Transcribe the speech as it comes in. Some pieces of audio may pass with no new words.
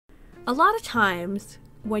A lot of times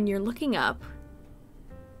when you're looking up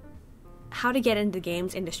how to get into the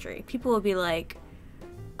games industry, people will be like,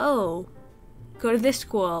 oh, go to this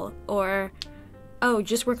school, or oh,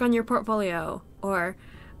 just work on your portfolio, or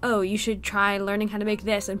oh, you should try learning how to make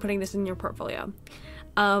this and putting this in your portfolio.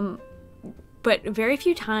 But very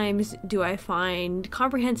few times do I find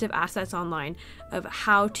comprehensive assets online of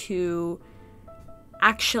how to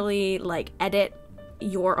actually like edit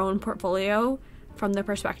your own portfolio from the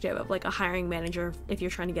perspective of like a hiring manager if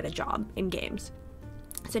you're trying to get a job in games.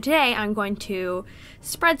 So today I'm going to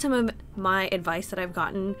spread some of my advice that I've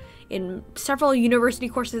gotten in several university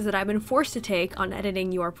courses that I've been forced to take on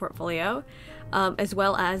editing your portfolio, as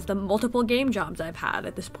well as the multiple game jobs I've had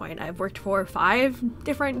at this point. I've worked for 5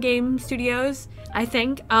 different game studios, I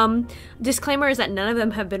think. Disclaimer is that none of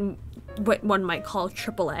them have been what one might call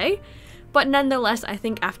AAA, but nonetheless, I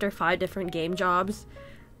think after 5 different game jobs,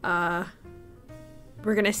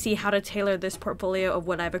 we're going to see how to tailor this portfolio of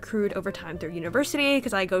what I've accrued over time through university,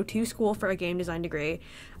 because I go to school for a game design degree.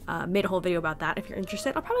 Made a whole video about that if you're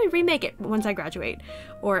interested. I'll probably remake it once I graduate,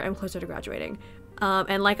 or I'm closer to graduating.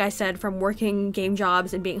 And like I said, from working game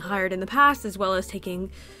jobs and being hired in the past, as well as taking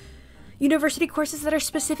university courses that are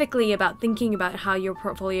specifically about thinking about how your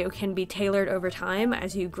portfolio can be tailored over time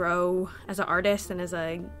as you grow as an artist and as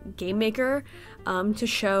a game maker, to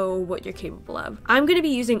show what you're capable of. I'm going to be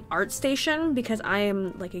using Artstation because I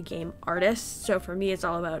am like a game artist, so for me it's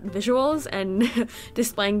all about visuals and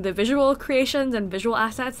displaying the visual creations and visual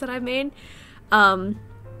assets that I've made.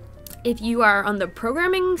 If you are on the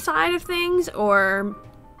programming side of things, or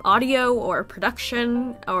audio or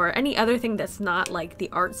production, or any other thing that's not like the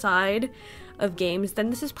art side of games, then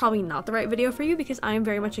this is probably not the right video for you, because I am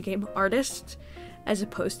very much a game artist as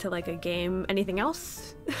opposed to like a game anything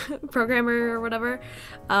else programmer or whatever.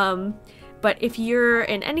 But if you're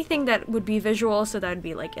in anything that would be visual, so that would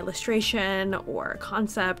be like illustration or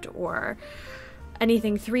concept or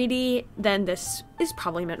anything 3D, then this is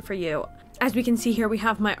probably meant for you. As we can see here, we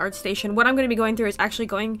have my Artstation. What I'm going to be going through is actually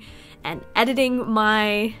going and editing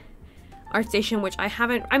my Artstation, which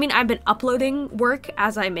I've been uploading work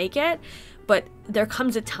as I make it, but there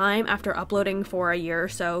comes a time after uploading for a year or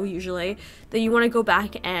so, usually, that you want to go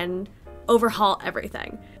back and overhaul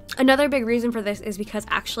everything. Another big reason for this is because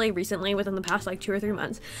actually recently, within the past like 2 or 3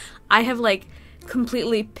 months, I have like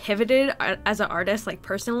completely pivoted as an artist, like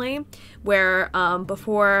personally, where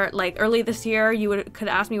before, like early this year, you could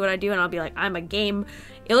ask me what I do and I'll be like, I'm a game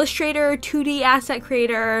illustrator, 2D asset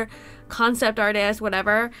creator, concept artist,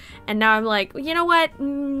 whatever. And now I'm like, you know what,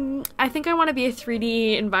 I think I want to be a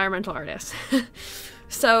 3D environmental artist.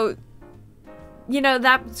 So, you know,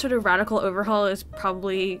 that sort of radical overhaul is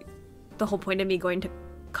probably the whole point of me going to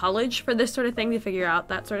college for this sort of thing, to figure out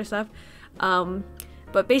that sort of stuff.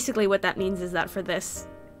 But basically what that means is that for this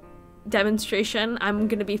demonstration, I'm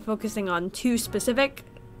going to be focusing on 2 specific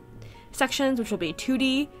sections, which will be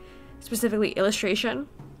 2D, specifically illustration,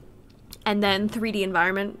 and then 3D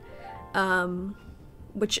environment,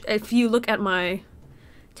 which if you look at my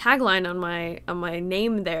tagline on my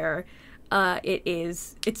name there,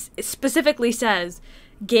 it specifically says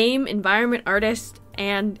game, environment, artist,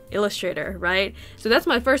 and illustrator, right? So that's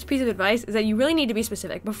my first piece of advice, is that you really need to be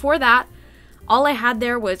specific. Before that, all I had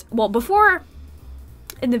there was, well, before,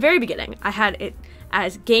 in the very beginning, I had it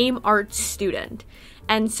as game art student.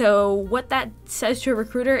 And so what that says to a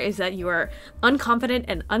recruiter is that you are unconfident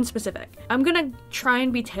and unspecific. I'm gonna try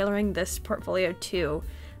and be tailoring this portfolio to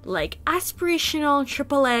like aspirational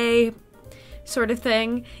AAA sort of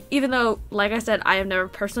thing. Even though, like I said, I have never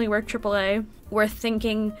personally worked AAA, we're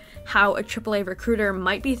thinking how a AAA recruiter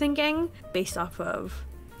might be thinking based off of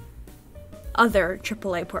other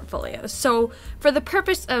AAA portfolios. So for the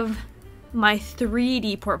purpose of my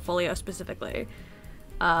 3D portfolio specifically,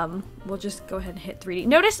 we'll just go ahead and hit 3D.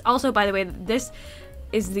 Notice also, by the way, that this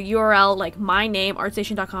is the URL, like my name,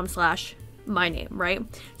 artstation.com/my name, right?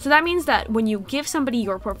 So that means that when you give somebody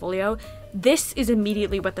your portfolio, this is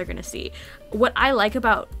immediately what they're gonna see. What I like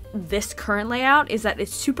about this current layout is that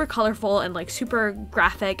it's super colorful and like super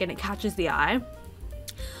graphic and it catches the eye.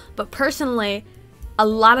 But personally, a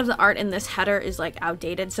lot of the art in this header is like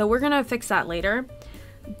outdated, so we're gonna fix that later.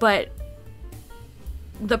 But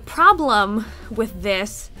the problem with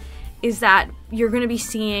this is that you're gonna be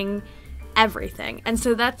seeing everything, and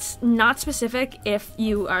so that's not specific if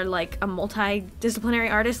you are like a multidisciplinary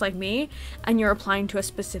artist like me and you're applying to a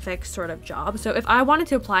specific sort of job. So if I wanted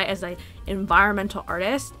to apply as an environmental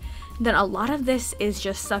artist, then a lot of this is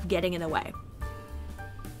just stuff getting in the way.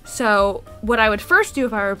 So what I would first do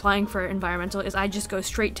if I were applying for environmental is I'd just go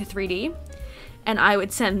straight to 3D, and I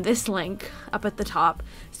would send this link up at the top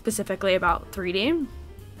specifically about 3D.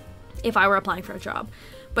 if I were applying for a job.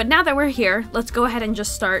 But now that we're here, let's go ahead and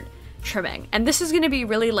just start trimming. And this is going to be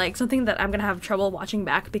really like something that I'm going to have trouble watching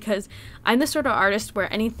back, because I'm the sort of artist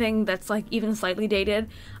where anything that's like even slightly dated,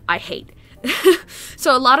 I hate.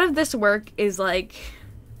 So a lot of this work is like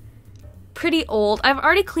pretty old. I've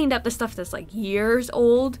already cleaned up the stuff that's like years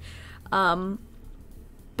old.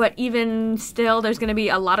 But even still, there's going to be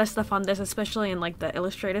a lot of stuff on this, especially in like the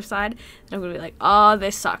illustrative side, that I'm going to be like, oh,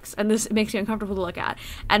 this sucks. And this makes me uncomfortable to look at.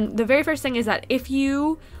 And the very first thing is that if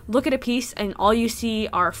you look at a piece and all you see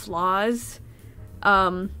are flaws,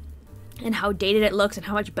 and how dated it looks and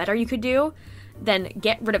how much better you could do, then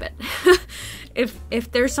get rid of it.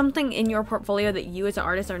 If there's something in your portfolio that you as an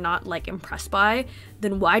artist are not like impressed by,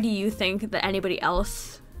 then why do you think that anybody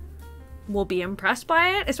else will be impressed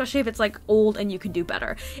by it, especially if it's like old and you can do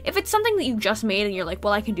better? If it's something that you just made and you're like,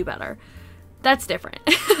 well, I can do better, that's different.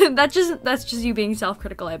 That's just you being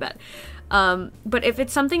self-critical, I bet. But if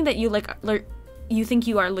it's something that you like you think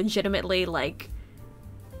you are legitimately like,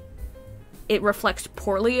 it reflects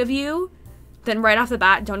poorly of you, then right off the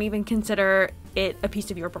bat, don't even consider it a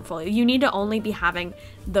piece of your portfolio. You need to only be having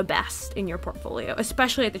the best in your portfolio,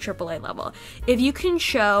 especially at the AAA level. If you can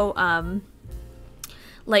show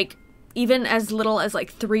like even as little as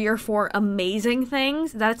like 3 or 4 amazing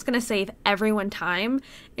things, that's gonna save everyone time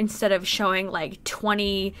instead of showing like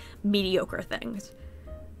 20 mediocre things,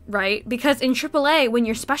 right? Because in AAA, when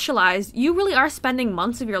you're specialized, you really are spending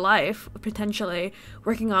months of your life potentially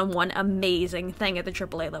working on one amazing thing at the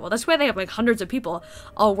AAA level. That's why they have like hundreds of people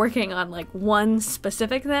all working on like one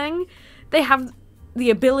specific thing. They have the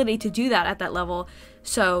ability to do that at that level.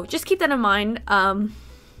 So just keep that in mind.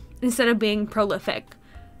 Instead of being prolific,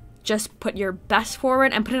 just put your best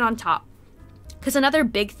forward and put it on top. Because another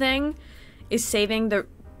big thing is saving the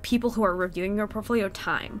people who are reviewing your portfolio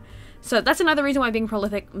time. So that's another reason why being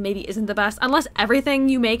prolific maybe isn't the best. Unless everything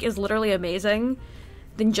you make is literally amazing,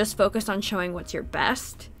 then just focus on showing what's your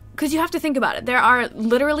best. Because you have to think about it. There are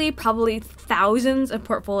literally probably thousands of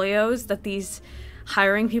portfolios that these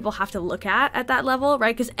hiring people have to look at that level,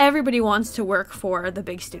 right? Because everybody wants to work for the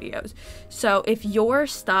big studios. So if your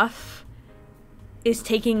stuff is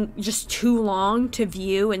taking just too long to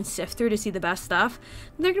view and sift through to see the best stuff,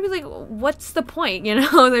 they're gonna be like, what's the point? You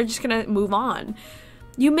know, they're just gonna move on.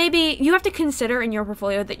 You have to consider in your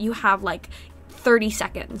portfolio that you have like 30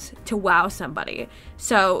 seconds to wow somebody.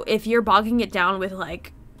 So if you're bogging it down with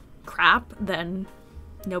like crap, then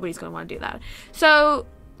nobody's gonna want to do that. So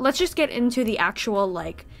let's just get into the actual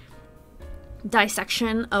like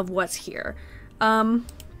dissection of what's here.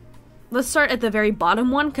 Let's start at the very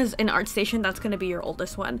bottom one, because in Artstation, that's going to be your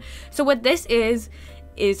oldest one. So what this is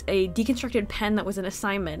a deconstructed pen that was an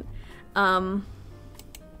assignment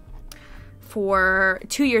for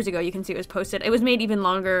 2 years ago. You can see it was posted. It was made even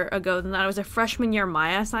longer ago than that. It was a freshman year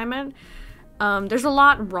Maya assignment. There's a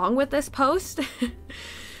lot wrong with this post,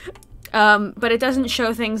 but it doesn't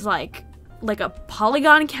show things like a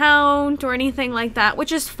polygon count or anything like that,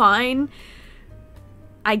 which is fine,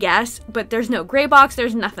 I guess, but there's no gray box,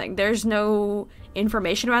 there's nothing. There's no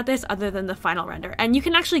information about this other than the final render. And you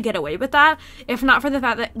can actually get away with that if not for the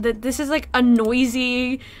fact that this is like a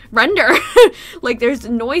noisy render. Like there's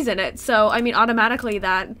noise in it. So, I mean, automatically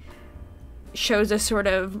that shows a sort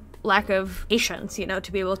of lack of patience, you know,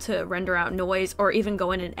 to be able to render out noise or even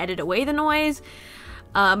go in and edit away the noise.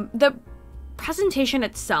 The presentation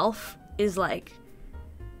itself is like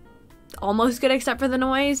almost good except for the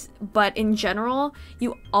noise, but in general,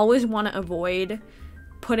 you always want to avoid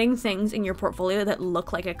putting things in your portfolio that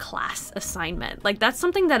look like a class assignment. Like that's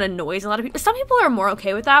something that annoys a lot of people. Some people are more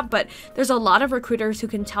okay with that, but there's a lot of recruiters who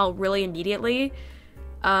can tell really immediately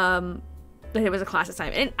that it was a class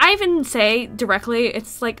assignment. And I even say directly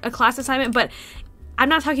it's like a class assignment, but I'm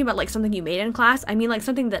not talking about like something you made in class. I mean like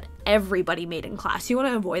something that everybody made in class. You want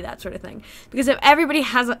to avoid that sort of thing, because if everybody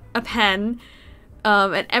has a pen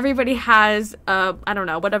and everybody has, I don't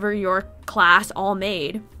know, whatever your class all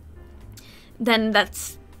made, then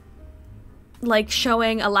that's like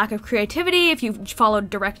showing a lack of creativity if you followed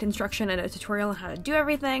direct instruction in a tutorial on how to do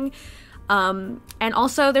everything. And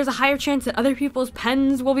also there's a higher chance that other people's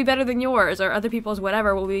pens will be better than yours, or other people's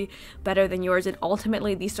whatever will be better than yours. And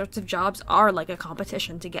ultimately these sorts of jobs are like a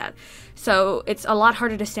competition to get. So it's a lot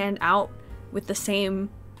harder to stand out with the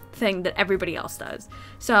same thing that everybody else does.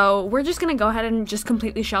 So we're just gonna go ahead and just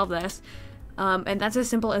completely shelve this, and that's as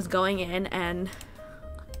simple as going in and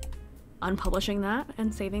unpublishing that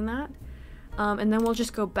and saving that, and then we'll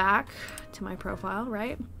just go back to my profile,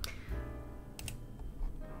 right,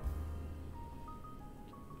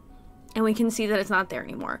 and we can see that it's not there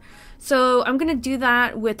anymore. So I'm gonna do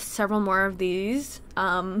that with several more of these.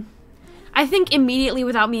 I I think immediately,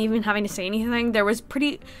 without me even having to say anything, there was a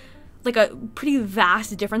pretty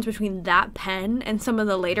vast difference between that pen and some of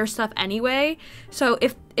the later stuff anyway. So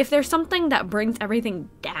if there's something that brings everything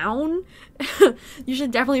down, you should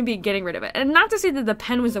definitely be getting rid of it. And not to say that the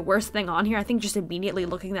pen was the worst thing on here. I think just immediately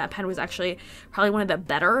looking at that pen was actually probably one of the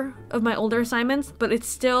better of my older assignments, but it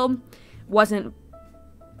still wasn't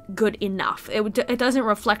good enough. It doesn't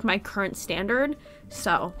reflect my current standard,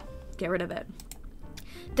 so get rid of it.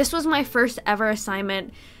 This was my first ever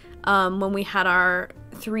assignment when we had our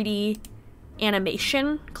 3D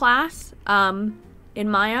animation class in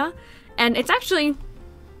Maya, and it's actually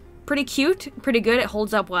pretty cute, pretty good. It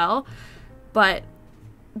holds up well, but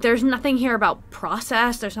there's nothing here about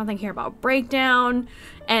process, there's nothing here about breakdown,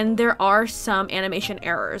 and there are some animation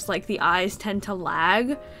errors, like the eyes tend to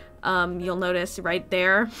lag. You'll notice right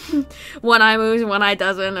there, one eye moves, one eye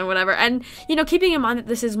doesn't, and whatever. And, you know, keeping in mind that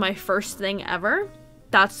this is my first thing ever,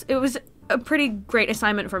 it was a pretty great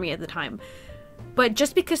assignment for me at the time. But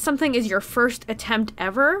just because something is your first attempt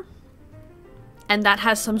ever, and that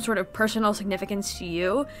has some sort of personal significance to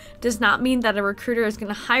you, does not mean that a recruiter is going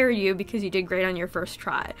to hire you because you did great on your first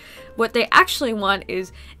try. What they actually want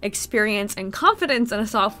is experience and confidence in a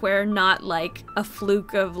software, not like a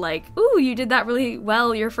fluke of like, ooh, you did that really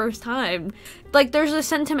well your first time. Like, there's a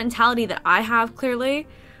sentimentality that I have, clearly,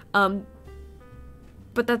 but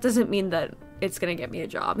that doesn't mean that it's going to get me a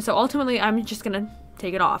job. So ultimately, I'm just going to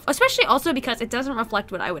take it off. Especially also because it doesn't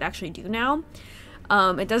reflect what I would actually do now.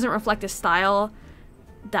 It doesn't reflect a style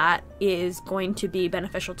that is going to be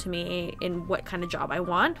beneficial to me in what kind of job I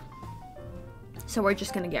want. So we're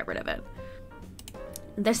just going to get rid of it.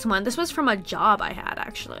 This was from a job I had,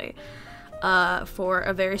 actually, for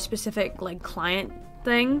a very specific, like, client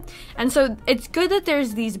thing. And so it's good that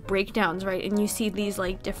there's these breakdowns, right? And you see these,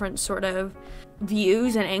 like, different sort of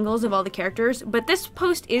views and angles of all the characters. But this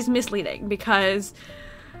post is misleading because,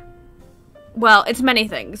 well, it's many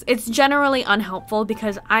things. It's generally unhelpful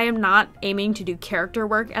because I am not aiming to do character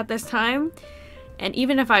work at this time. And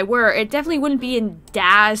even if I were, it definitely wouldn't be in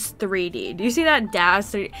DAZ 3D. Do you see that?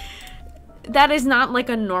 DAZ 3D? That is not like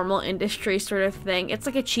a normal industry sort of thing. It's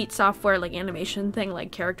like a cheat software, like animation thing,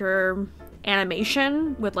 like character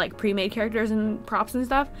animation with like pre-made characters and props and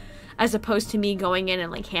stuff, as opposed to me going in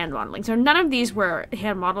and like hand modeling. So none of these were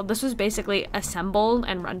hand modeled. This was basically assembled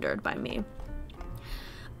and rendered by me.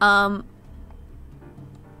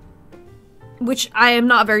 Which I am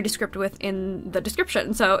not very descriptive with in the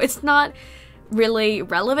description, so it's not really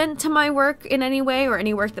relevant to my work in any way, or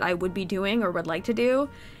any work that I would be doing or would like to do,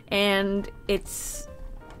 and it's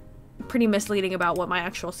pretty misleading about what my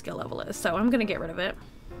actual skill level is, so I'm gonna get rid of it.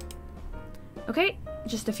 Okay,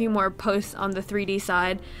 just a few more posts on the 3D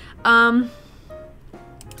side.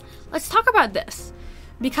 Let's talk about this,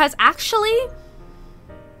 because actually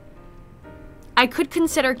I could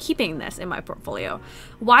consider keeping this in my portfolio.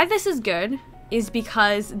 Why this is good is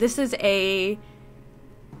because this is a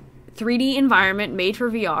 3D environment made for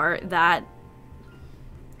VR that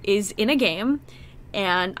is in a game,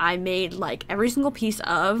 and I made like every single piece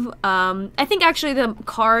of. I think actually the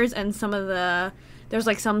cars and some of the, there's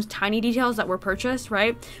like some tiny details that were purchased,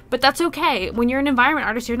 right? But that's okay. When you're an environment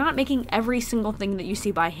artist, you're not making every single thing that you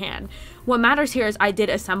see by hand. What matters here is I did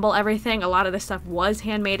assemble everything. A lot of this stuff was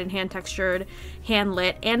handmade and hand textured, hand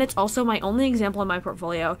lit, and it's also my only example in my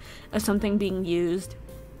portfolio of something being used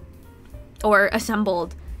or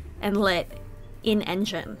assembled and lit in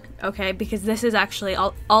engine, okay? Because this is actually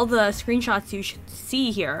all the screenshots you should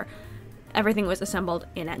see here, everything was assembled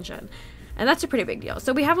in engine. And that's a pretty big deal.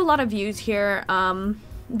 So we have a lot of views here.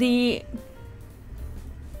 The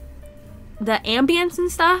ambience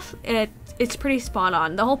and stuff, it's pretty spot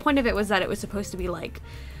on. The whole point of it was that it was supposed to be like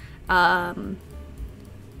a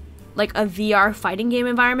VR fighting game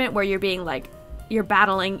environment where you're being like, you're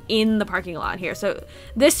battling in the parking lot here. So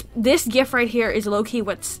this GIF right here is low-key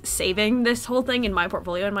what's saving this whole thing in my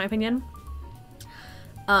portfolio, in my opinion.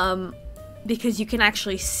 Because you can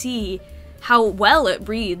actually see how well it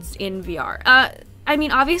reads in VR. I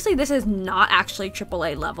mean, obviously this is not actually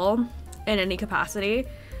AAA level in any capacity.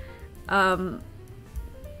 But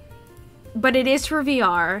it is for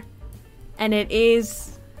VR, and it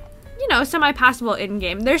is, you know, semi-passable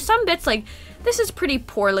in-game. There's some bits like, this is pretty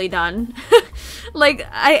poorly done. Like,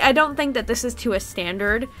 I don't think that this is to a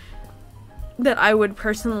standard that I would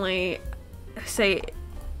personally say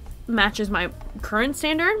matches my current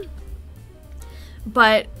standard.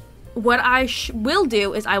 But what I will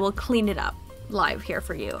do is I will clean it up live here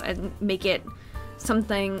for you and make it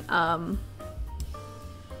something,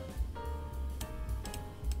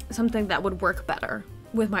 something that would work better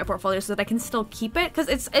with my portfolio so that I can still keep it, because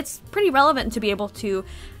it's pretty relevant to be able to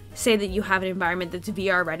say that you have an environment that's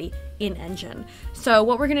VR ready in engine. So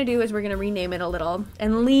what we're going to do is we're going to rename it a little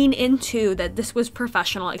and lean into that this was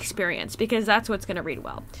professional experience, because that's what's going to read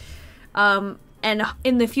well. And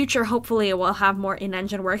in the future, hopefully it will have more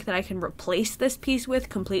in-engine work that I can replace this piece with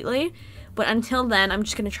completely. But until then, I'm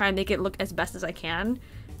just going to try and make it look as best as I can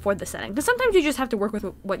for the setting. Because sometimes you just have to work with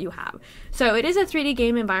what you have. So it is a 3D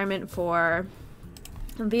game environment for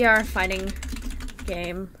VR fighting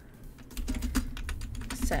game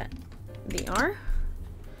set VR.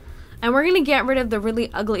 And we're going to get rid of the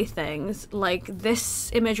really ugly things, like this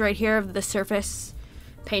image right here of the surface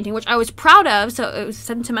painting, which I was proud of, so it was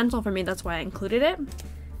sentimental for me, that's why I included it.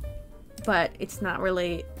 But it's not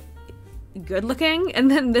really good looking. And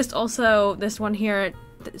then this one here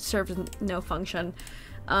serves no function.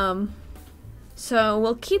 So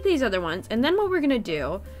we'll keep these other ones, and then what we're gonna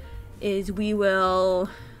do is we will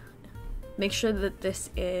make sure that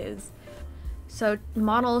this is, so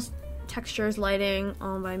models, textures, lighting,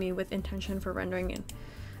 all by me with intention for rendering in.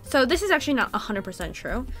 So this is actually not 100%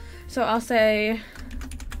 true. So I'll say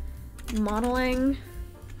modeling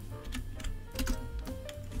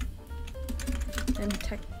and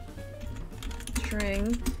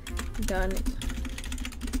texturing done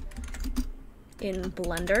in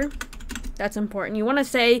Blender. That's important. You want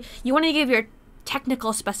to give your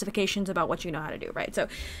technical specifications about what you know how to do, right? So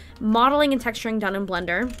modeling and texturing done in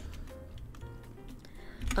Blender.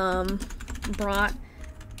 Brought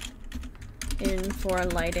in for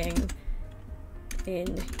lighting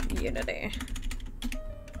in Unity.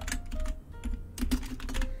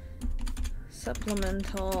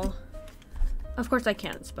 Supplemental, of course I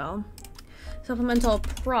can't spell. Supplemental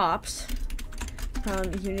props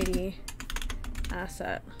from Unity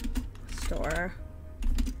Asset Store.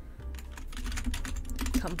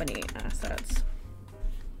 Company assets.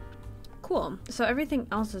 Cool. So everything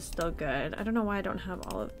else is still good. I don't know why I don't have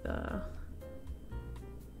all of the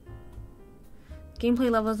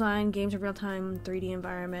gameplay level design, games of real-time, 3D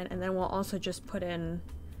environment, and then we'll also just put in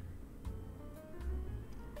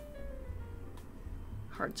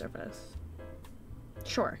hard surface.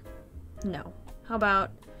 Sure. No. How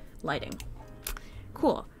about lighting?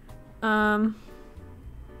 Cool. And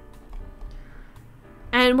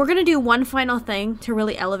we're gonna do one final thing to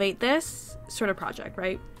really elevate this sort of project,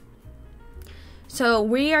 right? So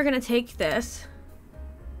we are gonna take this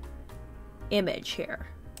image here,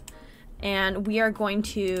 and we are going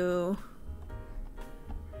to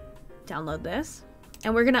download this,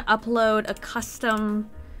 and we're gonna upload a custom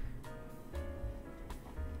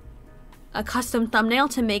thumbnail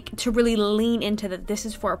to really lean into that this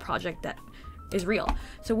is for a project that is real.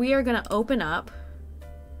 So we are gonna open up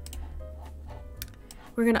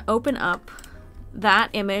that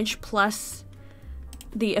image plus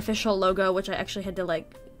the official logo, which I actually had to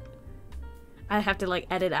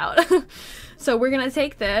edit out. So we're gonna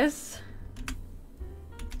take this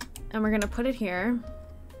and we're gonna put it here.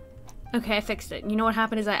 Okay, I fixed it. You know what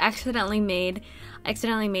happened is I accidentally made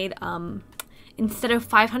instead of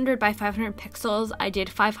 500 by 500 pixels, I did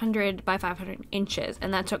 500 by 500 inches,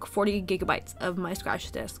 and that took 40 gigabytes of my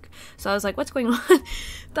scratch disk. So I was like, what's going on?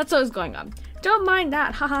 That's what was going on. Don't mind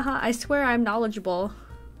that, ha ha ha. I swear I'm knowledgeable.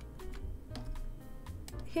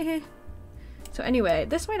 So anyway,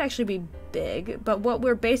 this might actually be big, but what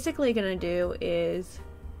we're basically gonna do is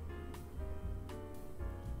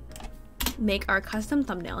make our custom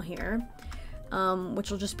thumbnail here, which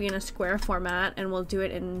will just be in a square format, and we'll do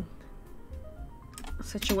it in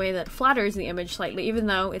such a way that flatters the image slightly, even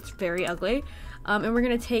though it's very ugly. And we're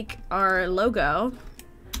gonna take our logo.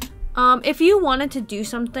 If you wanted to do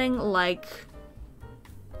something like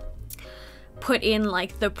put in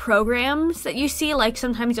like the programs that you see, like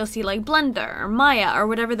sometimes you'll see like Blender or Maya or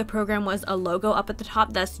whatever the program was, a logo up at the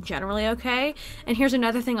top, that's generally okay. And here's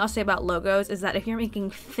another thing I'll say about logos is that if you're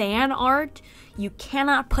making fan art, you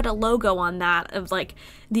cannot put a logo on that of like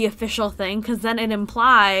the official thing, because then it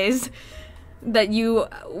implies that you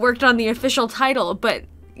worked on the official title, but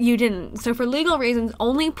you didn't. So for legal reasons,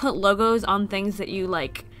 only put logos on things that you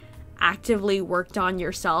like actively worked on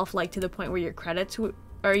yourself, like to the point where your credits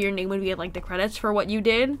or your name would be in like the credits for what you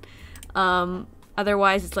did.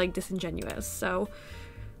 Otherwise it's like disingenuous, so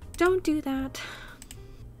don't do that.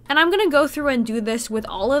 And I'm gonna go through and do this with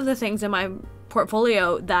all of the things in my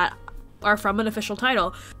portfolio that are from an official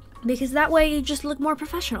title, because that way you just look more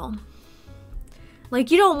professional. Like,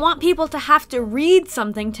 you don't want people to have to read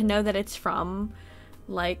something to know that it's from,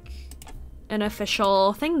 like, an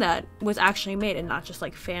official thing that was actually made and not just,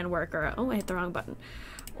 like, fan work or, oh, I hit the wrong button.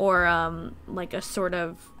 Or, like, a sort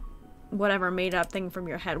of whatever made-up thing from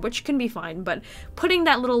your head, which can be fine. But putting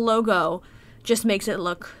that little logo just makes it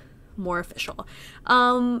look more official.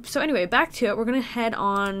 So anyway, back to it. We're gonna head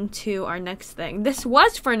on to our next thing. This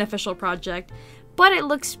was for an official project, but it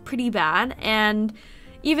looks pretty bad, and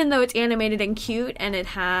even though it's animated and cute and it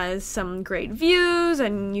has some great views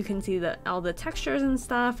and you can see all the textures and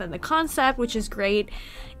stuff and the concept, which is great,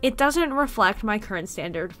 it doesn't reflect my current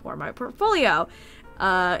standard for my portfolio.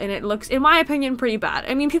 And it looks, in my opinion, pretty bad.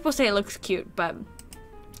 I mean, people say it looks cute, but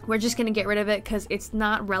we're just gonna get rid of it because it's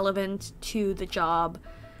not relevant to the job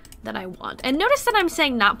that I want. And notice that I'm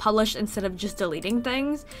saying not published instead of just deleting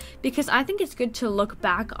things, because I think it's good to look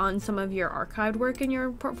back on some of your archived work in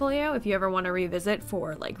your portfolio if you ever want to revisit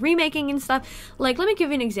for like remaking and stuff. Like, let me give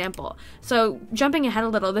you an example. So jumping ahead a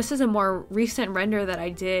little, this is a more recent render that I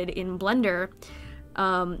did in Blender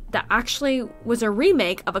that actually was a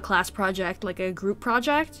remake of a class project, like a group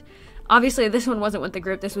project. Obviously, this one wasn't with the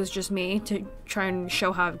group, this was just me to try and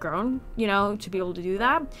show how I've grown, you know, to be able to do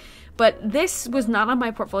that. But this was not on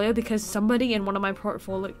my portfolio because somebody in one of my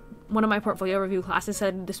portfolio review classes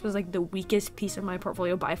said this was like the weakest piece of my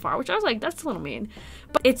portfolio by far, which I was like, that's a little mean.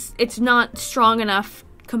 But it's not strong enough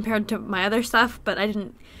compared to my other stuff, but I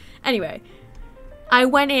didn't. Anyway, I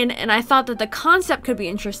went in and I thought that the concept could be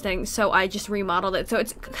interesting, so I just remodeled it. So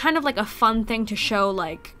it's kind of like a fun thing to show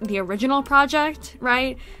like the original project,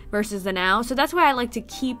 right, versus the now. So that's why I like to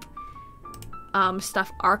keep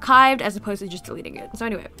stuff archived as opposed to just deleting it. So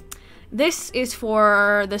anyway, this is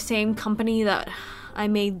for the same company that I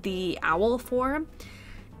made the owl for,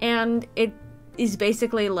 and it is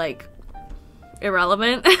basically like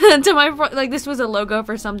irrelevant to my, like, this was a logo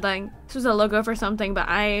for something. But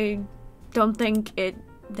I don't think it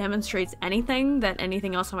demonstrates anything that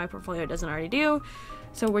anything else on my portfolio doesn't already do,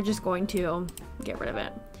 so we're just going to get rid of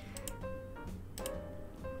it.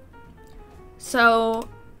 So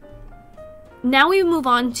now we move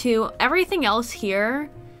on to everything else here.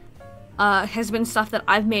 Has been stuff that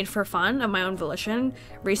I've made for fun of my own volition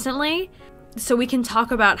recently, so we can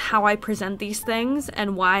talk about how I present these things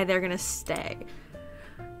and why they're gonna stay.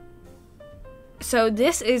 So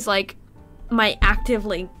this is like my active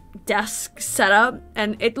like desk setup,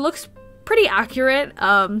 and it looks pretty accurate.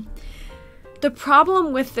 The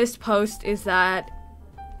problem with this post is that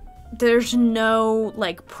there's no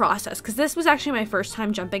like process, because this was actually my first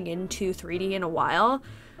time jumping into 3D in a while.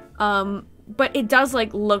 But it does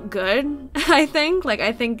like look good, I think. Like,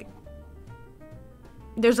 I think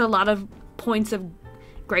there's a lot of points of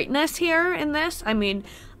greatness here in this. I mean,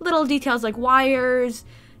 little details like wires,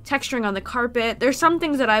 texturing on the carpet. There's some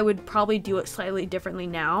things that I would probably do it slightly differently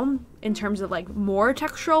now in terms of like more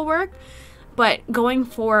textural work, but going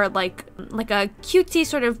for like a cutesy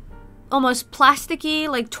sort of almost plasticky,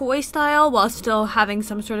 like toy style, while still having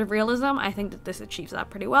some sort of realism. I think that this achieves that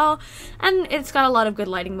pretty well, and it's got a lot of good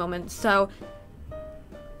lighting moments, so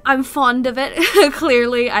I'm fond of it.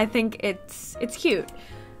 Clearly, I think it's cute,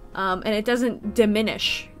 and it doesn't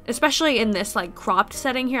diminish, especially in this like cropped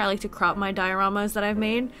setting here. I like to crop my dioramas that I've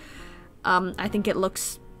made. I think it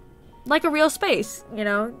looks like a real space, you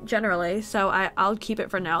know, generally, so I'll keep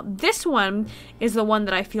it for now. This one is the one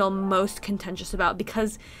that I feel most contentious about,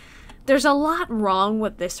 because there's a lot wrong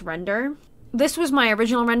with this render. This was my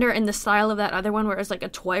original render in the style of that other one where it was like a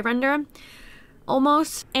toy render,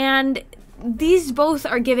 almost. And these both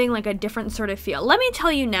are giving like a different sort of feel. Let me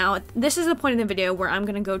tell you now, this is the point in the video where I'm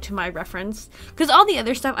gonna go to my reference, because all the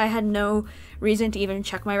other stuff I had no reason to even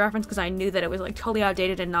check my reference because I knew that it was like totally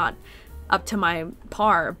outdated and not up to my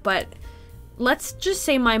par. But let's just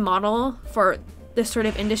say my model for this sort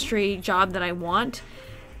of industry job that I want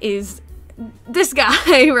is this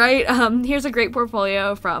guy, right? Here's a great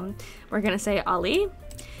portfolio from, we're gonna say, Ali,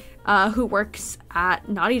 who works at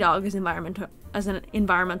Naughty Dog as an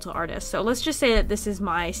environmental artist. So let's just say that this is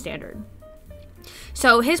my standard.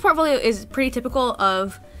 So his portfolio is pretty typical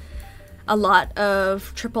of a lot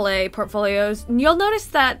of AAA portfolios. And you'll notice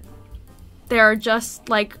that there are just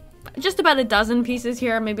about a dozen pieces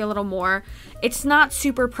here, maybe a little more. It's not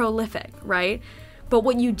super prolific, right? But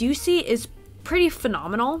what you do see is pretty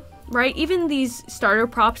phenomenal, right? Even these starter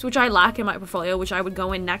props, which I lack in my portfolio, which I would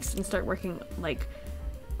go in next and start working like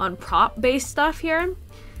on prop-based stuff here.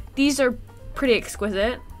 These are pretty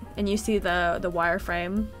exquisite, and you see the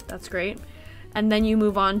wireframe, that's great. And then you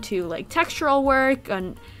move on to like textural work,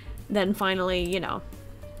 and then finally, you know,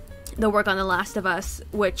 the work on The Last of Us,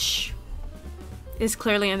 which is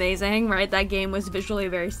clearly amazing, right? That game was visually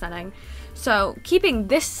very stunning. So keeping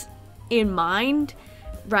this in mind,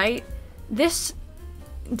 right, this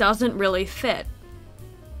doesn't really fit,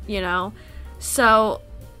 you know? So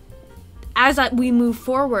as we move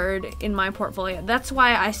forward in my portfolio, that's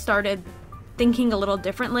why I started thinking a little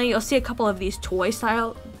differently. You'll see a couple of these toy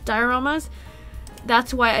style dioramas.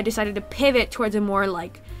 that's why I decided to pivot towards a more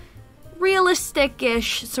like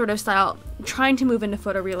realistic-ish sort of style, trying to move into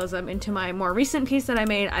photorealism. Into my more recent piece that I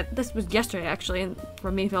made, this was yesterday actually, and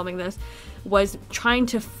for me filming this, was trying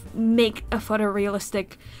to make a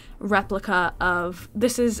photorealistic replica of,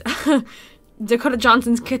 this is Dakota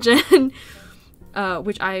Johnson's kitchen,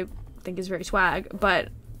 which I think is very swag, but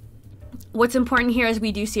what's important here is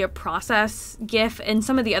we do see a process GIF. In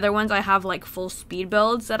some of the other ones I have like full speed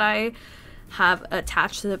builds that I have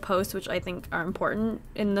attached to the post, which I think are important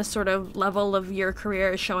in this sort of level of your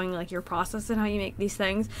career, is showing like your process and how you make these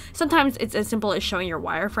things. Sometimes it's as simple as showing your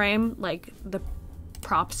wireframe, like the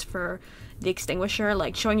props for the extinguisher,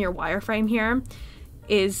 like showing your wireframe here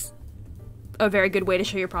is a very good way to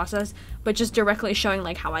show your process, but just directly showing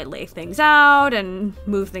like how I lay things out and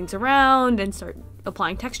move things around and start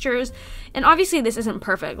applying textures. And obviously this isn't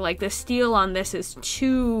perfect, like the steel on this is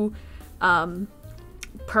too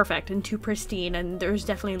perfect and too pristine, and there's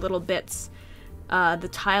definitely little bits, the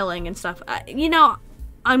tiling and stuff, you know,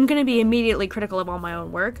 I'm gonna be immediately critical of all my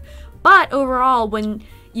own work, but overall when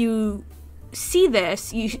you see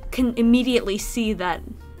this you can immediately see that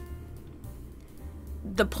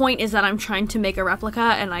the point is that I'm trying to make a replica,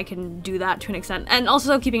 and I can do that to an extent. And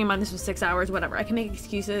also keeping in mind this was 6 hours, whatever, I can make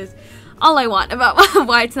excuses all I want about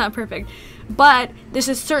why it's not perfect, but this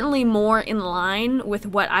is certainly more in line with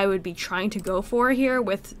what I would be trying to go for here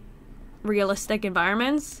with realistic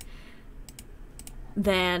environments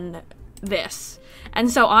than this.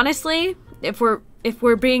 And so honestly, if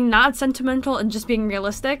we're being not sentimental and just being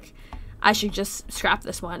realistic, I should just scrap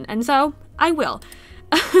this one, and so I will.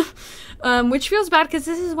 Which feels bad because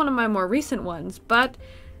this is one of my more recent ones, but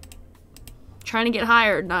trying to get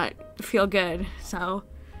hired, not feel good, so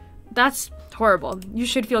that's horrible. You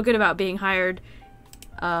should feel good about being hired,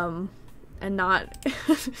 and not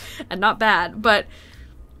and not bad. But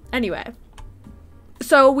anyway,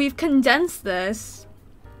 so we've condensed this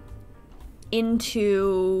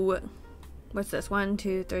into, what's this, 1,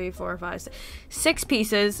 2, 3, 4, 5, 6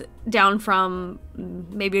 pieces, down from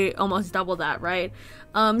maybe almost double that, right?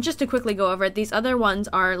 Just to quickly go over it, these other ones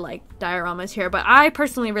are like dioramas here, but I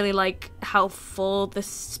personally really like how full the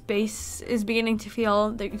space is beginning to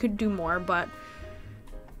feel. That you could do more, but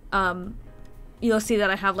you'll see that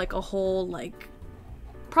I have like a whole like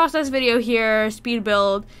process video here, speed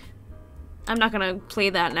build. I'm not gonna play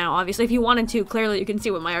that now, obviously. If you wanted to, clearly you can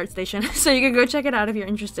see what my Artstation is, so you can go check it out if you're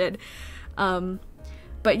interested.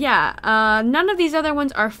 But yeah, none of these other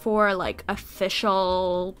ones are for like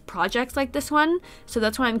official projects like this one, so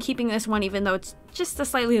that's why I'm keeping this one, even though it's just a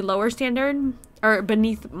slightly lower standard, or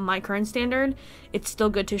beneath my current standard. It's still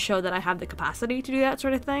good to show that I have the capacity to do that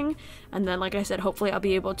sort of thing. And then, like I said, hopefully I'll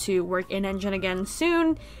be able to work in Engine again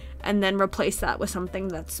soon, and then replace that with something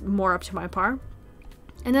that's more up to my par.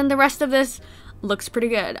 And then the rest of this looks pretty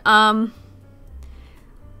good.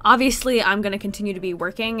 Obviously, I'm going to continue to be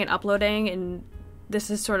working and uploading, and this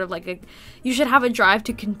is sort of like you should have a drive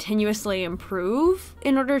to continuously improve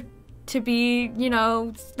in order to be, you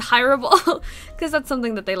know, hireable, because that's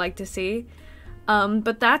something that they like to see.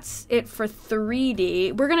 But that's it for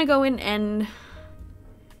 3D. We're going to go in and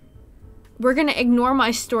we're going to ignore my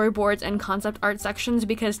storyboards and concept art sections,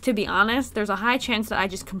 because to be honest, there's a high chance that I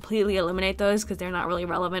just completely eliminate those because they're not really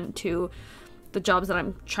relevant to the jobs that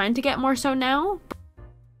I'm trying to get more so now.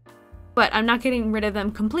 But I'm not getting rid of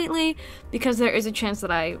them completely because there is a chance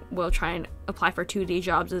that I will try and apply for 2D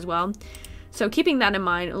jobs as well. So keeping that in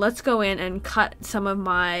mind, let's go in and cut some of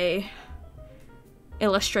my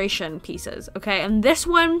illustration pieces, okay? And this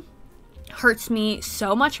one hurts me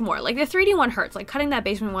so much more. Like the 3D one hurts, like cutting that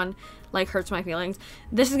basement one like hurts my feelings.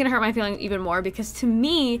 This is gonna hurt my feelings even more because to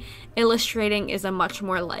me, illustrating is a much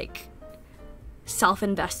more like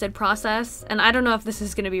self-invested process, and I don't know if this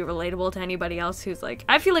is going to be relatable to anybody else who's like,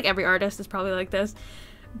 I feel like every artist is probably like this,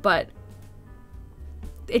 but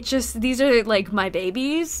it's just, these are like my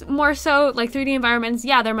babies more so. Like 3D environments,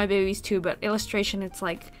 yeah, they're my babies too, but illustration, it's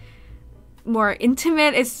like more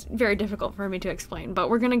intimate. It's very difficult for me to explain, but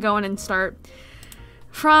we're gonna go in and start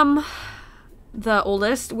from the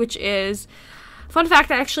oldest, which is, fun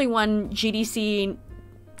fact, I actually won GDC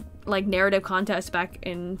like narrative contest back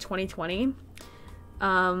in 2020.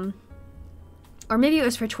 Or maybe it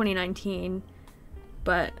was for 2019,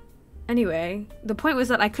 but anyway, the point was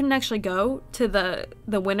that I couldn't actually go to the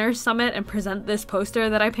Winners Summit and present this poster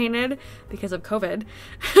that I painted because of COVID.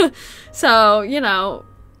 So, you know,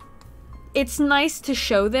 it's nice to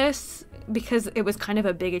show this because it was kind of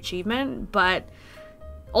a big achievement, but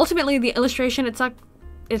ultimately the illustration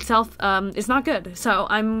itself is not good. So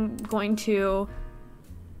I'm going to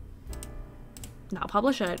not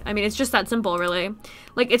publish it. I mean, it's just that simple, really.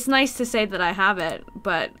 Like, it's nice to say that I have it,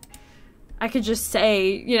 but I could just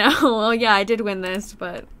say, you know, well, yeah, I did win this,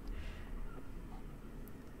 but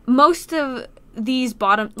most of these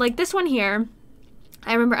bottom, like this one here,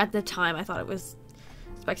 I remember at the time I thought it was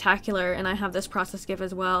spectacular, and I have this process GIF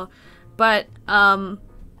as well, but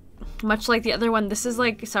much like the other one, this is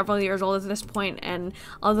like several years old at this point, and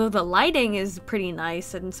although the lighting is pretty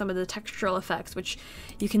nice and some of the textural effects, which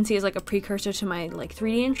you can see is like a precursor to my like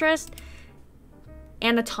 3D interest,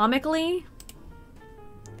 anatomically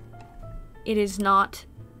it is not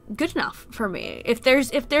good enough for me. If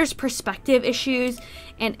there's perspective issues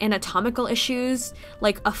and anatomical issues,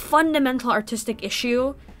 like a fundamental artistic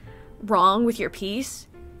issue wrong with your piece,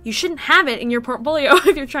 you shouldn't have it in your portfolio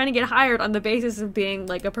if you're trying to get hired on the basis of being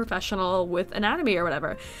like a professional with anatomy or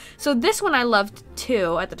whatever. So this one I loved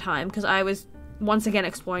too at the time, because I was once again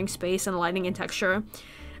exploring space and lighting and texture.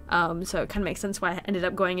 So it kind of makes sense why I ended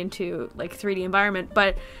up going into like 3D environment.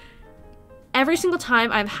 But every single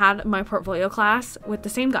time I've had my portfolio class with the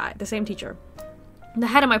same guy, the same teacher, the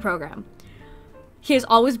head of my program, he has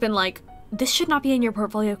always been like, this should not be in your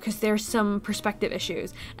portfolio because there's some perspective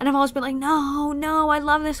issues. And I've always been like, no, I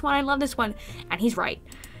love this one. And he's right.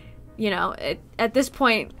 You know, at this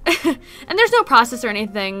point, and there's no process or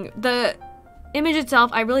anything. The image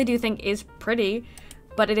itself, I really do think is pretty,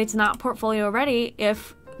 but it's not portfolio ready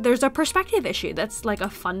if there's a perspective issue. That's like a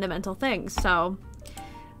fundamental thing. So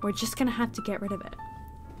we're just gonna have to get rid of it.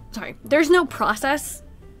 Sorry, there's no process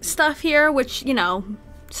stuff here, which, you know,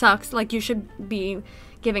 sucks. Like, you should be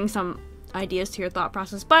giving some ideas to your thought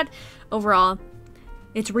process, but overall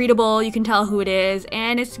it's readable, you can tell who it is,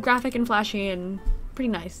 and it's graphic and flashy and pretty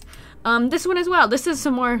nice. This one as well, this is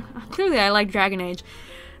some more, clearly I like Dragon Age.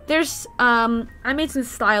 There's I made some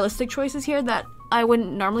stylistic choices here that I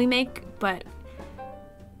wouldn't normally make, but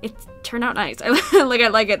it turned out nice. I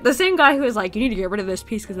like it. The same guy who was like, you need to get rid of this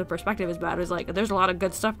piece because the perspective is bad, was like, there's a lot of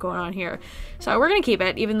good stuff going on here, so we're gonna keep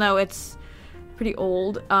it even though it's pretty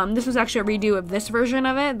old. This was actually a redo of this version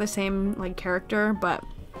of it, the same like character, but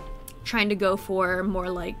trying to go for more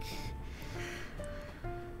like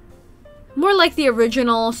the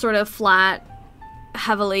original sort of flat,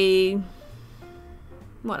 heavily,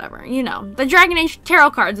 whatever, you know, the Dragon Age tarot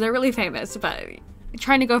cards, they're really famous, but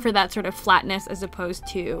trying to go for that sort of flatness as opposed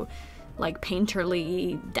to like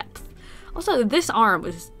painterly depth. Also, this arm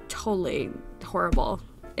was totally horrible.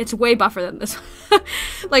 It's way buffer than this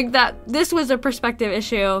like that. This was a perspective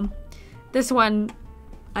issue. This one,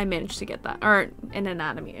 I managed to get that, or an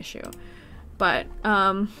anatomy issue. But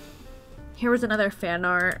here was another fan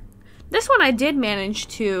art. This one I did manage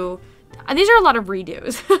to, these are a lot of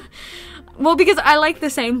redos. Well, because I like the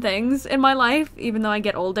same things in my life, even though I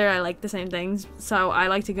get older, I like the same things. So I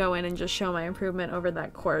like to go in and just show my improvement over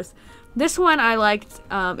that course. This one I liked,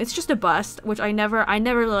 it's just a bust, which I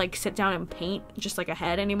never like sit down and paint just like a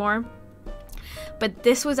head anymore. But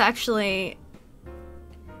this was actually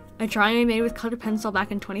a drawing I made with colored pencil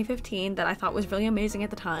back in 2015 that I thought was really amazing at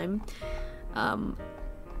the time.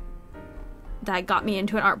 That got me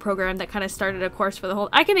into an art program that kind of started a course for the whole,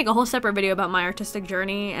 I can make a whole separate video about my artistic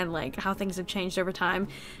journey and like how things have changed over time.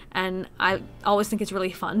 And I always think it's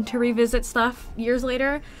really fun to revisit stuff years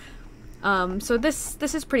later. So this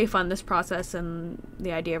is pretty fun, this process and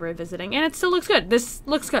the idea of revisiting, and it still looks good. This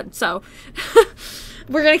looks good, so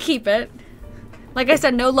we're gonna keep it. Like I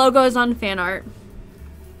said, no logos on fan art.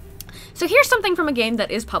 So here's something from a game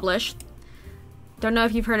that is published. Don't know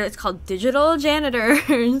if you've heard it. It's called Digital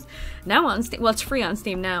Janitors. Now on Steam. Well, it's free on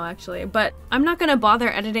Steam now, actually. But I'm not gonna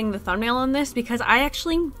bother editing the thumbnail on this because I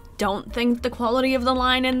actually don't think the quality of the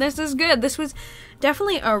line in this is good. This was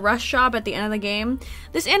definitely a rush job at the end of the game.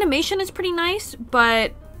 This animation is pretty nice,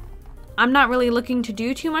 but I'm not really looking to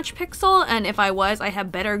do too much pixel, and if I was, I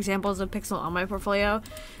have better examples of pixel on my portfolio.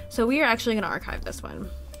 So we are actually gonna archive this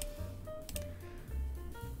one.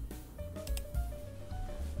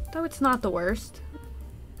 Though it's not the worst.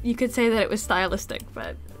 You could say that it was stylistic,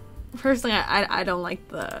 but personally I don't like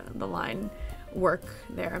the line work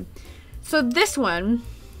there. So this one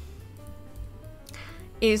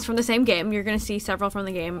is from the same game. You're gonna see several from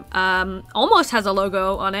the game. Almost has a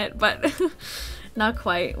logo on it, but not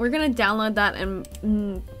quite. We're gonna download that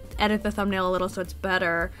and edit the thumbnail a little so it's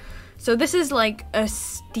better. So this is like a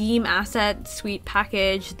Steam asset suite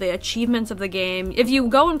package, the achievements of the game. If you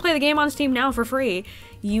go and play the game on Steam now for free,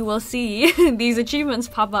 you will see these achievements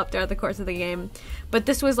pop up throughout the course of the game. But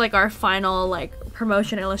this was like our final like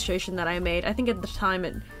promotion illustration that I made. I think at the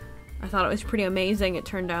time I thought it was pretty amazing. It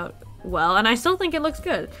turned out well, and I still think it looks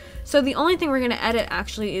good. So the only thing we're gonna edit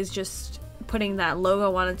actually is just putting that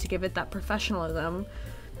logo on it to give it that professionalism.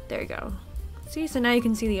 There you go. See, so now you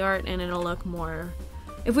can see the art and it'll look more...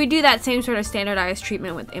 If we do that same sort of standardized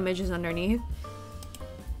treatment with images underneath,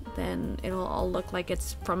 then it'll all look like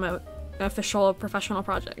it's from an official professional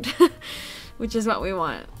project, which is what we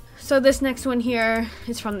want. So this next one here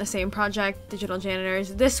is from the same project, Digital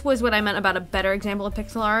Janitors. This was what I meant about a better example of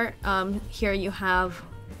pixel art. Here you have,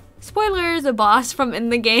 spoilers, a boss from in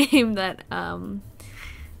the game that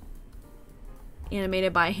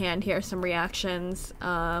animated by hand. Here, some reactions,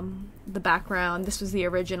 the background. This was the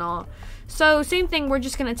original. So same thing, we're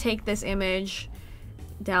just gonna take this image,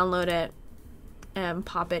 download it, and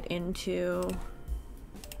pop it into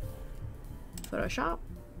Photoshop.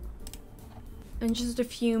 And just a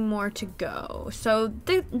few more to go. So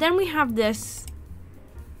then we have this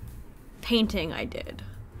painting I did,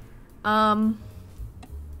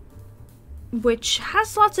 which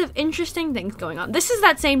has lots of interesting things going on. This is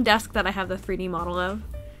that same desk that I have the 3D model of.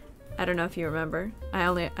 I don't know if you remember.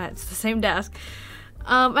 It's the same desk.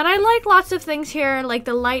 And I like lots of things here. Like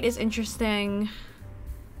the light is interesting.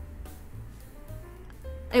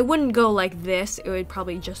 It wouldn't go like this. It would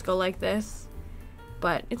probably just go like this.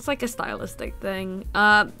 But it's like a stylistic thing.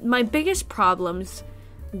 My biggest problems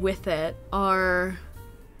with it are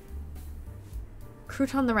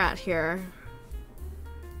Crouton the Rat here.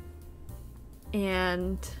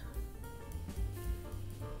 And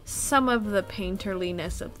some of the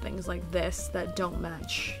painterliness of things like this that don't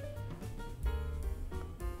match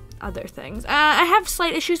other things. I have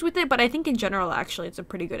slight issues with it, but I think in general, actually, it's a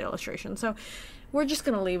pretty good illustration. So we're just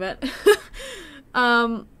gonna leave it.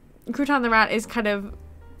 Crouton the Rat is kind of...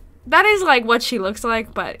 That is like what she looks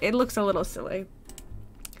like, but it looks a little silly.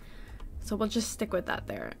 So we'll just stick with that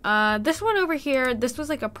there. This one over here, this was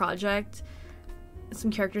like a project. Some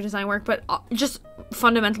character design work, but just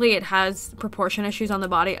fundamentally it has proportion issues on the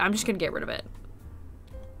body. I'm just gonna get rid of it.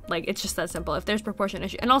 Like, it's just that simple. If there's proportion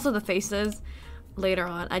issue, and also the faces later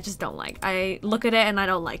on, I just don't like. I look at it and I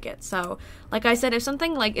don't like it. So like I said, if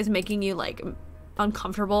something like is making you like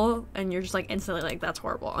uncomfortable and you're just like instantly like that's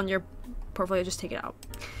horrible on your portfolio, just take it out.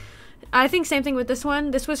 I think same thing with this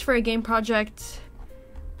one. This was for a game project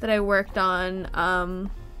that I worked on,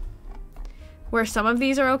 where some of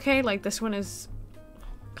these are okay. Like this one is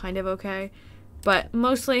kind of okay, but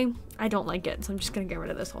mostly I don't like it, so I'm just gonna get rid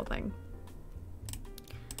of this whole thing.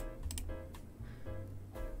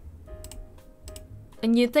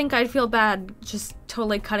 And you'd think I'd feel bad just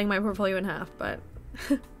totally cutting my portfolio in half, but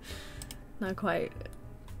not quite.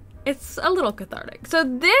 It's a little cathartic. So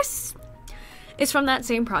this is from that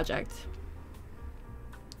same project.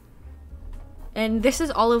 And this is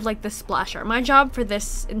all of like the splash art. My job for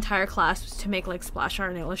this entire class was to make like splash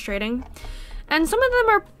art and illustrating. And some of them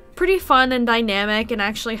are pretty fun and dynamic and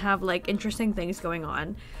actually have like interesting things going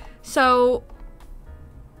on. So,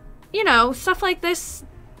 you know, stuff like this,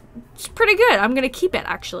 it's pretty good. I'm gonna keep it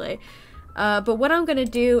actually. But what I'm gonna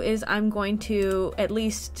do is I'm going to at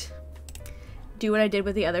least do what I did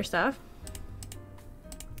with the other stuff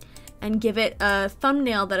and give it a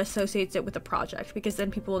thumbnail that associates it with a project, because then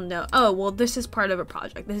people will know, oh, well, this is part of a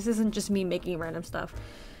project. This isn't just me making random stuff.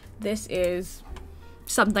 This is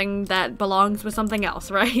something that belongs with something else,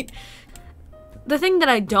 right? The thing that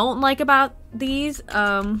I don't like about these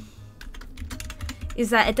is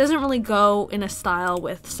that it doesn't really go in a style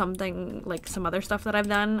with something like some other stuff that I've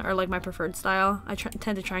done, or like my preferred style. I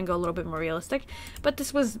tend to try and go a little bit more realistic, but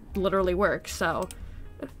this was literally work, so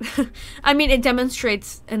I mean, it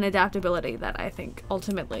demonstrates an adaptability that I think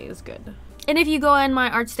ultimately is good. And if you go in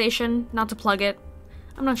my Artstation, not to plug it,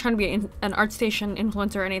 I'm not trying to be an Artstation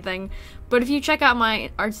influencer or anything, but if you check out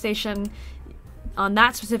my Artstation, on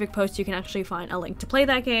that specific post you can actually find a link to play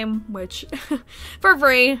that game, which for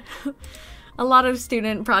free. A lot of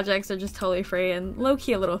student projects are just totally free and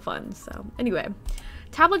low-key a little fun. So anyway,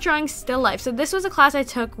 tablet drawing, still life. So this was a class I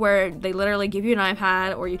took where they literally give you an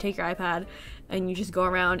iPad, or you take your iPad and you just go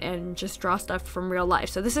around and just draw stuff from real life.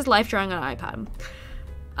 So this is life drawing on an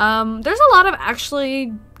iPad. There's a lot of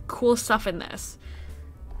actually cool stuff in this.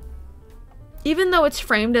 Even though it's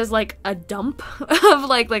framed as like a dump of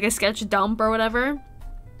like a sketch dump or whatever,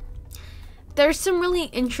 there's some really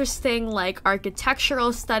interesting like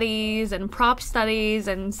architectural studies and prop studies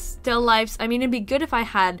and still lifes. I mean, it'd be good if I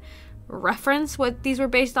had reference what these were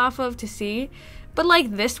based off of to see, but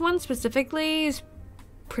like this one specifically is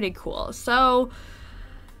pretty cool. So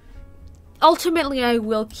ultimately I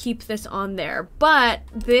will keep this on there, but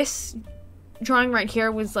this drawing right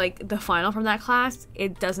here was like the final from that class.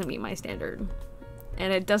 It doesn't meet my standard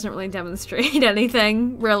and it doesn't really demonstrate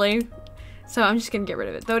anything really, so I'm just gonna get rid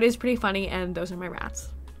of it, though it is pretty funny. And those are my rats,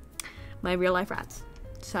 my real life rats.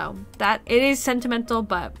 So that, it is sentimental,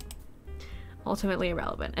 but ultimately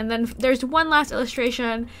irrelevant. And then there's one last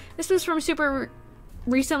illustration. This was from super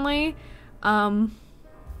recently.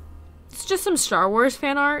 It's just some Star Wars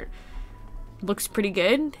fan art. Looks pretty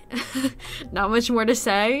good. Not much more to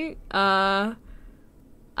say. I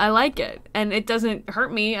like it, and it doesn't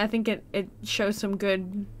hurt me. I think it shows some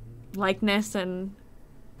good likeness, and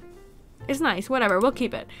it's nice. Whatever, we'll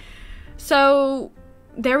keep it. So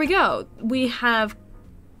there we go. We have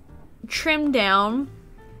trimmed down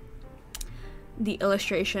the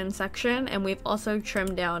illustration section, and we've also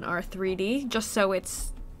trimmed down our 3D just so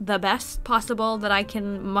it's the best possible that I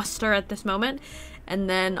can muster at this moment. And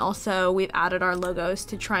then also we've added our logos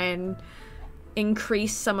to try and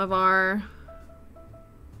increase some of our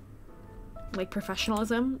like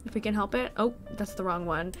professionalism, if we can help it. Oh, that's the wrong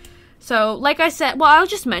one. So like I said, well, I'll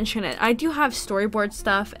just mention it. I do have storyboard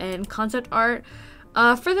stuff and concept art.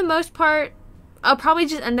 For the most part, I'll probably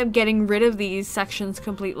just end up getting rid of these sections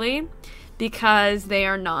completely because they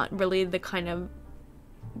are not really the kind of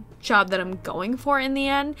job that I'm going for in the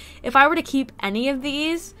end. If I were to keep any of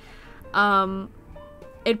these,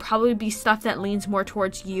 it'd probably be stuff that leans more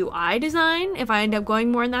towards UI design if I end up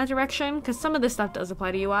going more in that direction, because some of this stuff does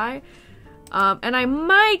apply to UI. And I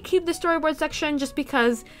might keep the storyboard section just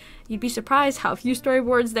because you'd be surprised how few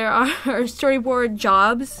storyboards there are, or storyboard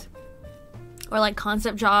jobs, or like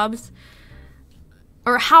concept jobs,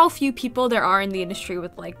 or how few people there are in the industry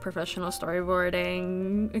with like professional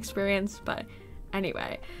storyboarding experience. But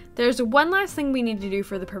anyway, there's one last thing we need to do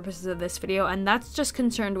for the purposes of this video, and that's just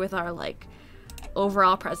concerned with our like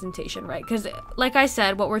overall presentation, right? Because like I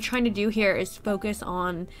said, what we're trying to do here is focus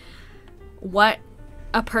on what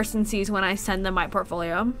a person sees when I send them my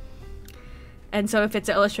portfolio. And so if it's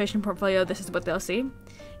an illustration portfolio, this is what they'll see.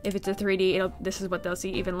 If it's a 3D, this is what they'll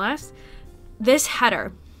see, even less. This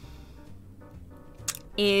header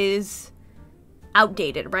is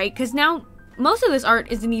outdated, right? Because now most of this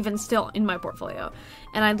art isn't even still in my portfolio,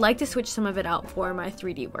 and I'd like to switch some of it out for my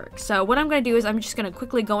 3D work. So what I'm going to do is I'm just going to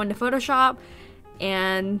quickly go into Photoshop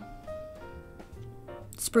and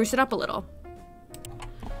spruce it up a little.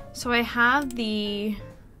 So I have the,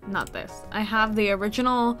 I have the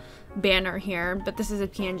original banner here, but this is a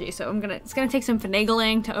PNG, so it's gonna take some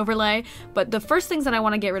finagling to overlay. But the first things that I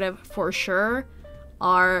want to get rid of for sure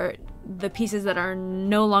are the pieces that are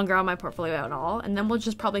no longer on my portfolio at all, and then we'll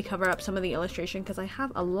just probably cover up some of the illustration because I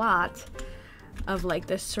have a lot of like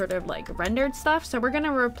this sort of like rendered stuff. So we're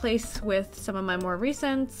gonna replace with some of my more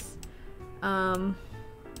recents,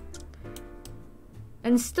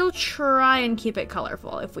 and still try and keep it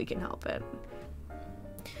colorful if we can help it.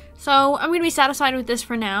 So I'm gonna be satisfied with this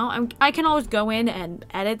for now. I can always go in and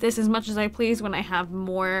edit this as much as I please when I have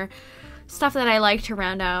more stuff that I like to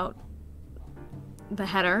round out the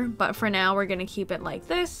header, but for now we're gonna keep it like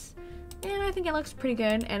this, and I think it looks pretty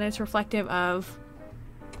good, and it's reflective of,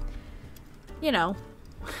 you know,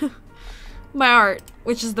 my art,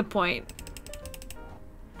 which is the point.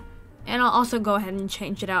 And I'll also go ahead and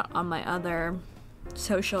change it out on my other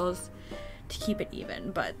socials to keep it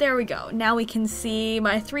even. But there we go. Now we can see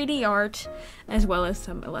my 3D art as well as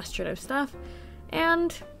some illustrative stuff,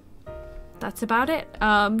 and that's about it.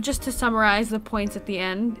 Just to summarize the points at the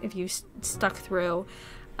end, if you stuck through,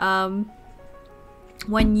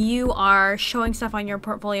 when you are showing stuff on your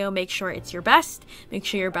portfolio, make sure it's your best. Make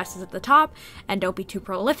sure your best is at the top, and don't be too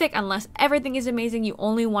prolific unless everything is amazing. You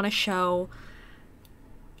only want to show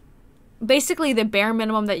basically the bare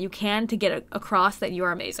minimum that you can to get across that you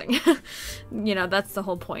are amazing. You know, that's the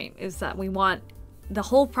whole point, is that we want the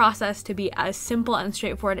whole process to be as simple and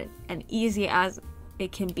straightforward and easy as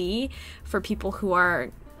it can be for people who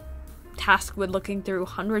are tasked with looking through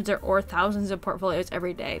hundreds or thousands of portfolios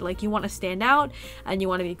every day. Like, you want to stand out, and you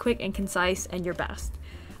want to be quick and concise and your best.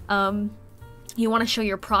 You want to show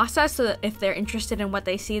your process so that if they're interested in what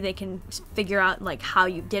they see, they can figure out like how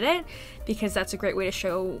you did it, because that's a great way to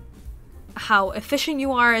show how efficient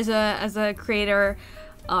you are as a creator,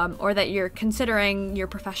 or that you're considering your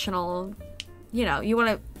professional, you know, you want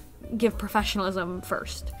to give professionalism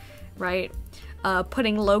first, right?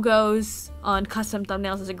 Putting logos on custom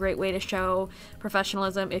thumbnails is a great way to show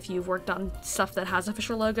professionalism if you've worked on stuff that has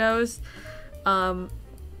official logos.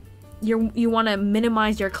 You want to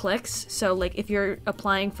minimize your clicks, so like if you're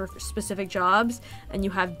applying for specific jobs and you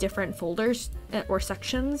have different folders or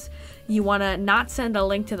sections, you want to not send a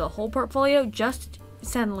link to the whole portfolio, just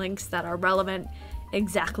send links that are relevant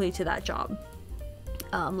exactly to that job.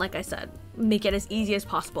 Like I said, make it as easy as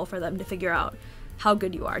possible for them to figure out how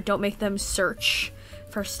good you are. Don't make them search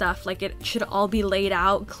for stuff. Like, it should all be laid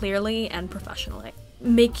out clearly and professionally.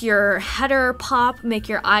 make your header pop, make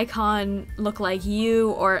your icon look like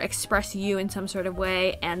you or express you in some sort of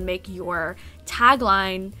way, and make your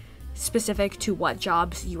tagline specific to what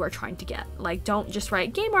jobs you are trying to get. Like, don't just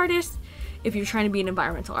write game artist if you're trying to be an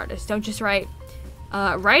environmental artist. Don't just write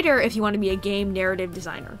writer if you want to be a game narrative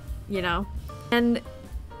designer, you know? And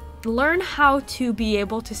learn how to be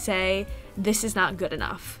able to say this is not good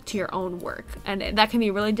enough to your own work. And that can be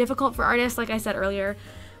really difficult for artists, like I said earlier,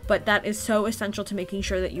 but that is so essential to making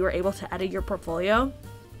sure that you are able to edit your portfolio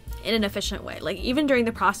in an efficient way. Like, even during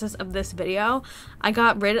the process of this video, I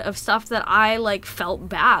got rid of stuff that I like felt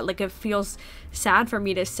bad. Like, it feels sad for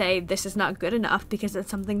me to say this is not good enough because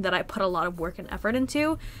it's something that I put a lot of work and effort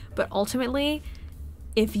into. But ultimately,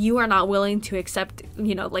 if you are not willing to accept,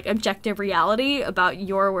 you know, like objective reality about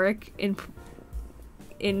your work in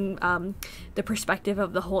the perspective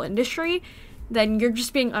of the whole industry, then you're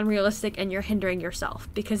just being unrealistic and you're hindering yourself,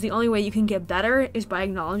 because the only way you can get better is by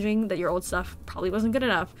acknowledging that your old stuff probably wasn't good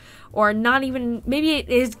enough, or not even, maybe it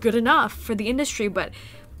is good enough for the industry, but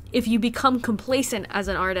if you become complacent as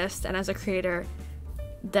an artist and as a creator,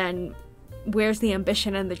 then where's the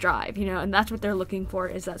ambition and the drive, you know? And that's what they're looking for,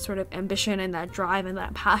 is that sort of ambition and that drive and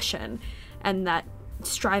that passion and that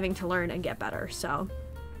striving to learn and get better. So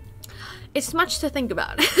it's much to think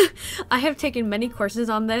about. I have taken many courses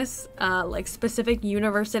on this, like specific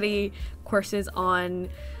university courses on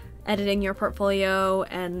editing your portfolio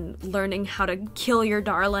and learning how to kill your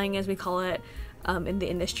darling, as we call it, in the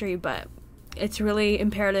industry. But it's really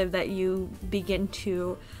imperative that you begin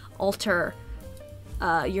to alter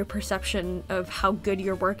your perception of how good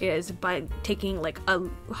your work is by taking like a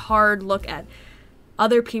hard look at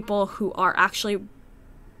other people who are actually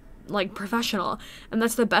like professional. And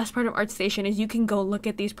that's the best part of Artstation, is you can go look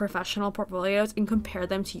at these professional portfolios and compare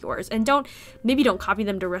them to yours, and maybe don't copy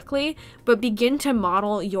them directly, but begin to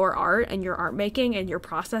model your art and your art making and your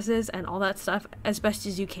processes and all that stuff as best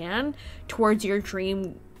as you can towards your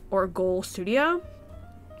dream or goal studio.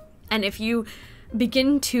 And if you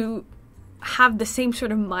begin to have the same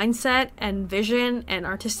sort of mindset and vision and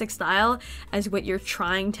artistic style as what you're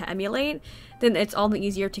trying to emulate, then it's all the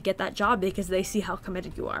easier to get that job, because they see how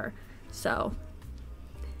committed you are. So,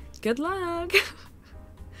 good luck.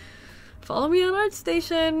 Follow me on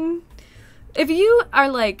Artstation. If you are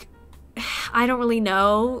like, I don't really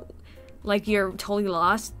know, like you're totally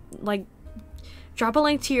lost, like drop a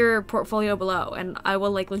link to your portfolio below and I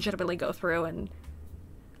will like legitimately go through and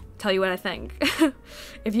tell you what I think.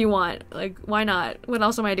 If you want, like, why not? What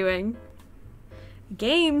else am I doing?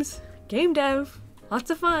 Games, game dev,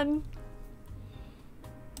 lots of fun.